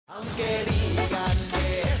Aunque digan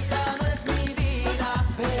que esta no es mi vida,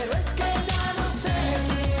 pero es que ya no sé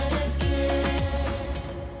quién es quién.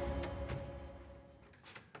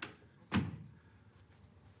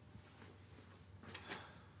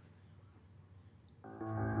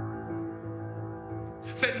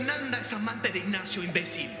 Fernanda es amante de Ignacio,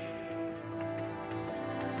 imbécil.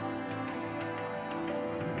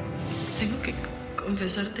 Tengo que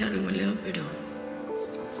confesarte algo, Leo, pero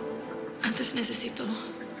antes necesito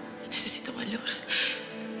valor.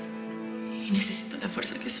 Y necesito la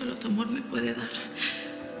fuerza que solo tu amor me puede dar.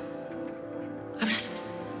 Abrázame.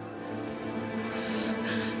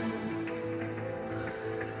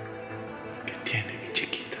 ¿Qué tiene, mi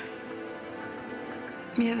chiquita?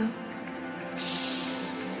 Miedo.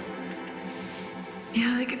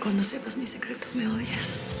 Miedo de que cuando sepas mi secreto me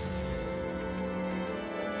odies.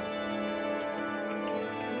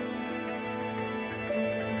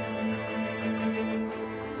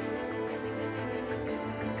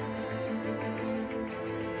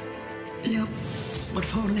 Leo, por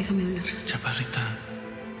favor, déjame hablar. Chaparrita,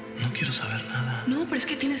 no quiero saber nada. No, pero es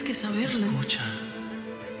que tienes que saberlo. Escucha,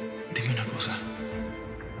 dime una cosa.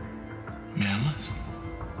 ¿Me amas?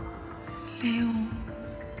 Leo,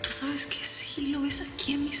 tú sabes que sí, lo ves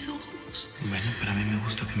aquí en mis ojos. Bueno, pero a mí me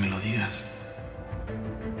gusta que me lo digas.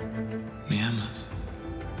 ¿Me amas?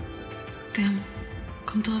 Te amo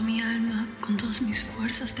con toda mi alma, con todas mis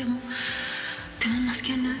fuerzas. Te amo más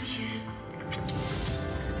que a nadie.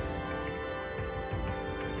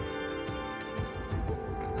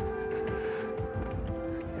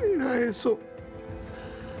 Era eso.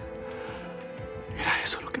 Era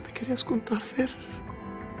eso lo que me querías contar, Fer.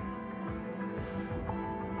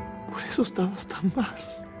 Por eso estabas tan mal.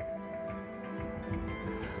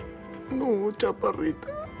 No, chaparrita.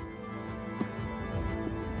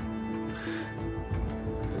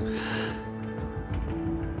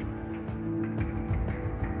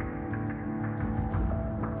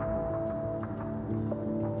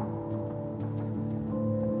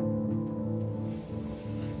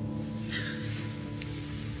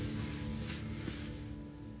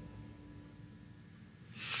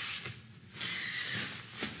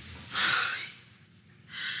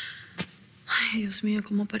 Ay, Dios mío,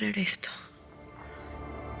 ¿cómo parar esto?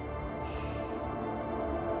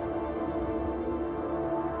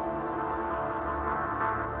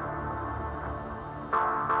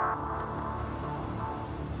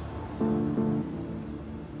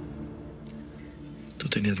 Tú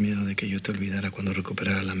tenías miedo de que yo te olvidara cuando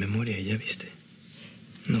recuperara la memoria y ya viste.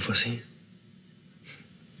 No fue así.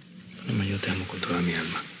 Bueno, yo te amo con toda mi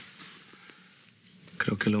alma.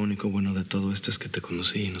 Creo que lo único bueno de todo esto es que te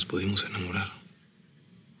conocí y nos pudimos enamorar.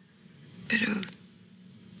 Pero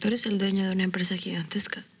tú eres el dueño de una empresa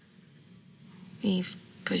gigantesca. Y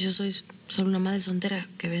pues yo soy solo una madre soltera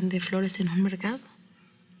que vende flores en un mercado.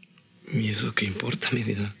 ¿Y eso qué importa, mi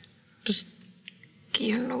vida? Pues que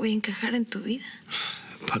yo no voy a encajar en tu vida.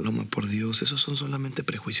 Paloma, por Dios, esos son solamente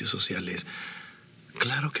prejuicios sociales.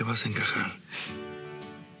 Claro que vas a encajar.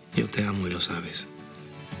 Yo te amo y lo sabes.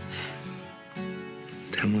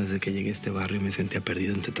 Te amo desde que llegué a este barrio y me sentía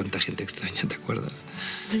perdido entre tanta gente extraña, ¿te acuerdas?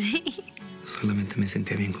 Sí. Solamente me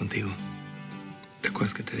sentía bien contigo. ¿Te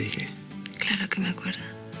acuerdas que te dije? Claro que me acuerdo.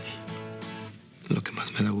 Lo que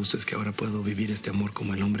más me da gusto es que ahora puedo vivir este amor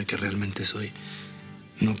como el hombre que realmente soy.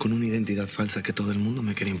 No con una identidad falsa que todo el mundo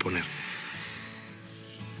me quiere imponer.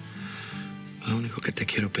 Lo único que te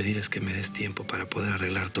quiero pedir es que me des tiempo para poder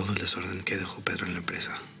arreglar todo el desorden que dejó Pedro en la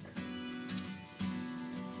empresa.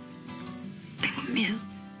 Tengo miedo.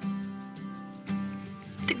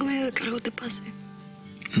 Tengo miedo de que algo te pase.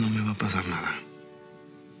 No me va a pasar nada.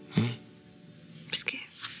 Es que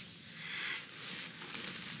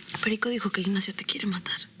Perico dijo que Ignacio te quiere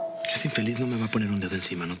matar. Ese infeliz no me va a poner un dedo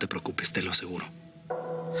encima, no te preocupes, te lo aseguro.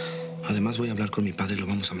 Además voy a hablar con mi padre y lo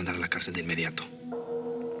vamos a mandar a la cárcel de inmediato.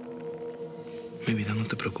 Mi vida, no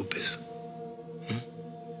te preocupes.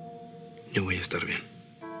 Yo voy a estar bien.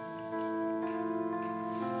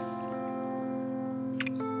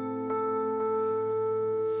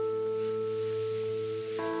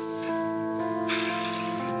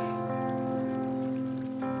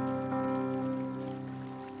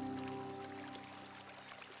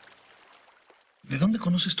 ¿De dónde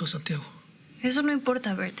conoces tú a Santiago? Eso no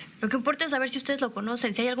importa, Bert. Lo que importa es saber si ustedes lo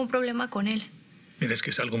conocen, si hay algún problema con él. Mira, es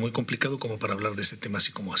que es algo muy complicado como para hablar de este tema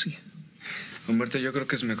así como así. Humberto, yo creo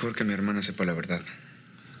que es mejor que mi hermana sepa la verdad.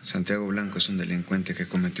 Santiago Blanco es un delincuente que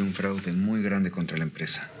cometió un fraude muy grande contra la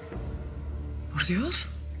empresa. ¿Por Dios?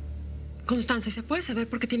 Constanza, ¿se puede saber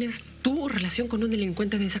por qué tienes tu relación con un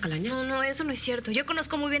delincuente de esa calaña? No, eso no es cierto. Yo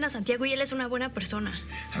conozco muy bien a Santiago y él es una buena persona.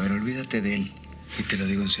 A ver, olvídate de él. Y te lo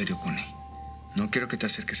digo en serio, Connie. No quiero que te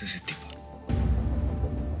acerques a ese tipo.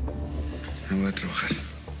 Me voy a trabajar.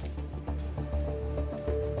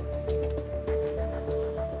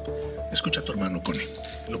 Escucha a tu hermano, Connie.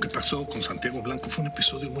 Lo que pasó con Santiago Blanco fue un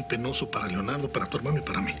episodio muy penoso para Leonardo, para tu hermano y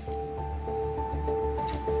para mí.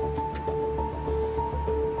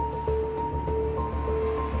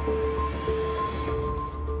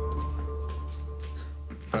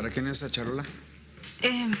 ¿Para quién es esa charola?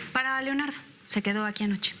 Para Leonardo. Se quedó aquí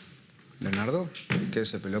anoche. ¿Leonardo? ¿Qué,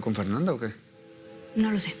 se peleó con Fernanda o qué?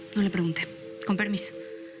 No lo sé, no le pregunté. Con permiso.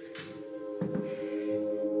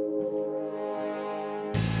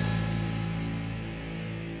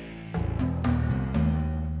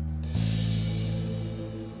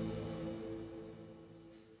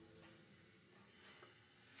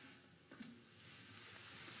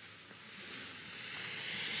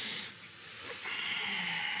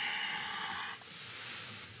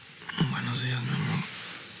 Buenos días, mi amor.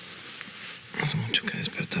 Hace mucho que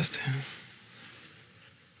despertaste.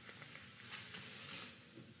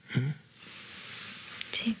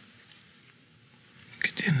 Sí.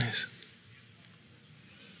 ¿Qué tienes?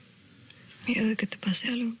 Miedo de que te pase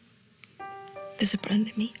algo. Te separan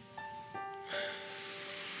de mí.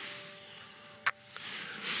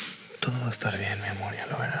 Todo va a estar bien, mi amor, ya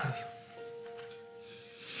lo verás.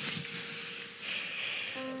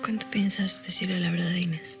 ¿Cuándo piensas decirle la verdad a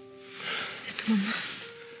Inés? Es tu mamá.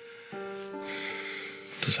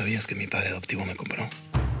 ¿Tú sabías que mi padre adoptivo me compró?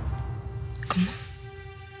 ¿Cómo?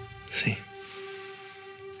 Sí.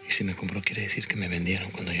 Y si me compró quiere decir que me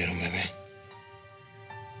vendieron cuando yo era un bebé.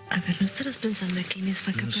 A ver, ¿no estarás pensando que Inés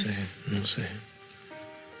fue capaz? No sé.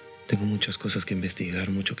 Tengo muchas cosas que investigar,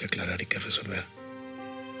 mucho que aclarar y que resolver.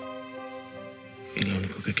 Y lo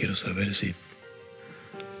único que quiero saber es si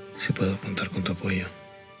puedo contar con tu apoyo.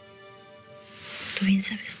 Tú bien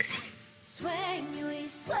sabes que sí. Sueño y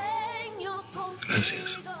sueño contigo.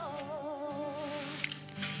 Gracias.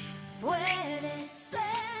 Puedes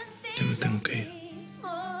sentir Ya me tengo que ir.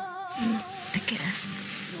 No, te quedas.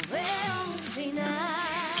 no veo un final.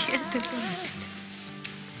 Quédate un ratito.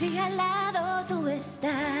 Si al lado tú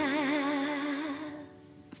estás.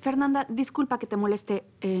 Fernanda, disculpa que te moleste.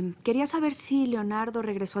 Quería saber si Leonardo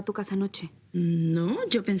regresó a tu casa anoche. No,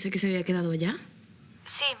 yo pensé que se había quedado allá.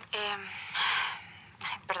 Sí,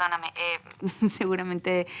 perdóname.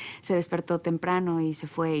 Seguramente se despertó temprano y se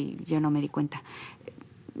fue y yo no me di cuenta.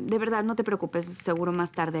 De verdad, no te preocupes. Seguro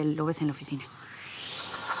más tarde lo ves en la oficina.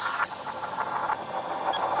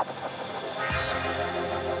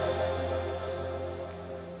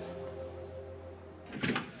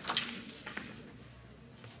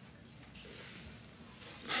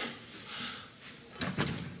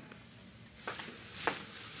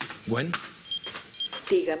 Gwen,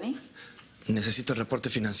 Dígame. necesito el reporte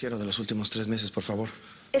financiero de los últimos 3 meses, por favor.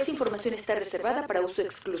 Esa información está reservada para uso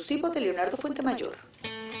exclusivo de Leonardo Fuentemayor.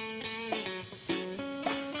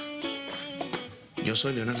 Yo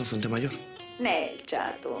soy Leonardo Fuentemayor. Nel,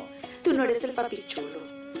 chato. Tú no eres el papichulo.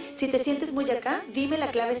 Si te sientes muy acá, dime la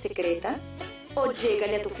clave secreta o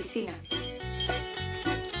llégale a tu oficina.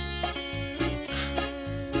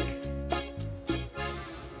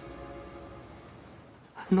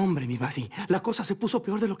 No, hombre, mi Basi, la cosa se puso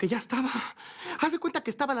peor de lo que ya estaba. Haz de cuenta que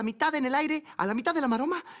estaba a la mitad en el aire, a la mitad de la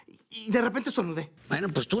maroma, y de repente estornudé. Bueno,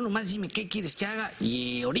 pues tú nomás dime qué quieres que haga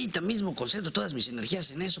y ahorita mismo concentro todas mis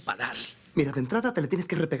energías en eso para darle. Mira, de entrada te le tienes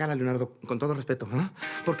que repegar a Leonardo, con todo respeto, ¿eh?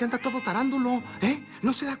 Porque anda todo tarándulo, ¿eh?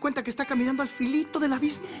 No se da cuenta que está caminando al filito del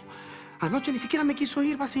abismo. Anoche ni siquiera me quiso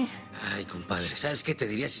ir, Basi. Ay, compadre, ¿sabes qué te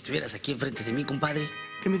diría si estuvieras aquí enfrente de mí, compadre?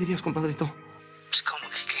 ¿Qué me dirías, compadrito? Pues, ¿cómo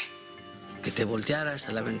que qué? Que te voltearas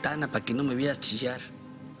a la ventana para que no me vieras chillar.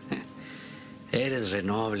 Eres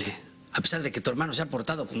renoble. A pesar de que tu hermano se ha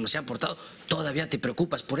portado como se ha portado, ¿todavía te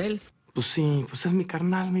preocupas por él? Pues sí, pues es mi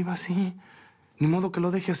carnal, mi Basi. Ni modo que lo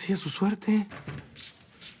deje así a su suerte.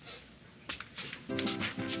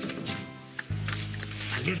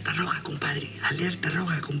 Alerta roja, compadre. Alerta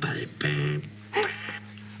roja, compadre.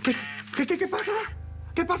 ¿Qué pasa?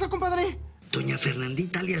 ¿Qué pasa, compadre? Doña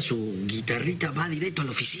Fernandita, alias su guitarrita, va directo a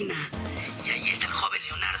la oficina. Y ahí está el joven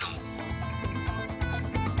Leonardo.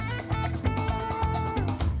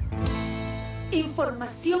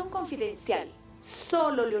 Información confidencial.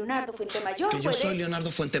 Solo Leonardo Fuentemayor Que yo soy Leonardo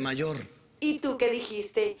Fuentemayor. ¿Y tú qué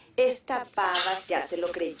dijiste? Esta pava ya se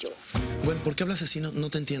lo creyó. Bueno, ¿por qué hablas así? No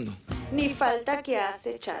te entiendo. Ni falta que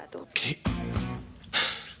hace, chato. ¿Qué?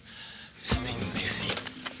 Este imbécil.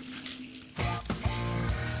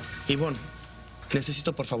 Ivonne,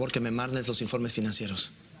 necesito por favor que me mandes los informes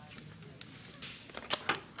financieros.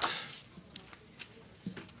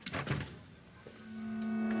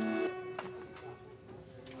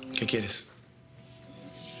 ¿Qué quieres?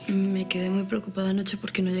 Me quedé muy preocupada anoche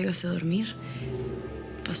porque no llegaste a dormir.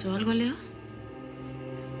 ¿Pasó algo, Leo?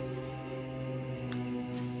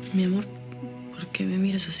 Mi amor, ¿por qué me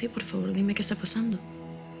miras así? Por favor, dime qué está pasando.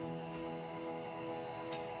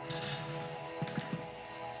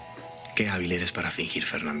 Qué hábil eres para fingir,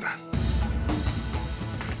 Fernanda.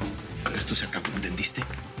 Pero esto se acabó, ¿entendiste?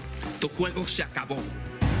 Tu juego se acabó.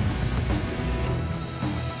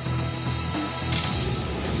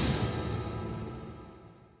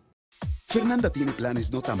 Fernanda tiene planes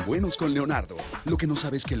no tan buenos con Leonardo. Lo que no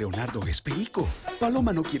sabe es que Leonardo es Perico.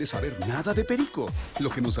 Paloma no quiere saber nada de Perico. Lo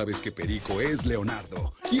que no sabe es que Perico es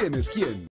Leonardo. ¿Quién es quién?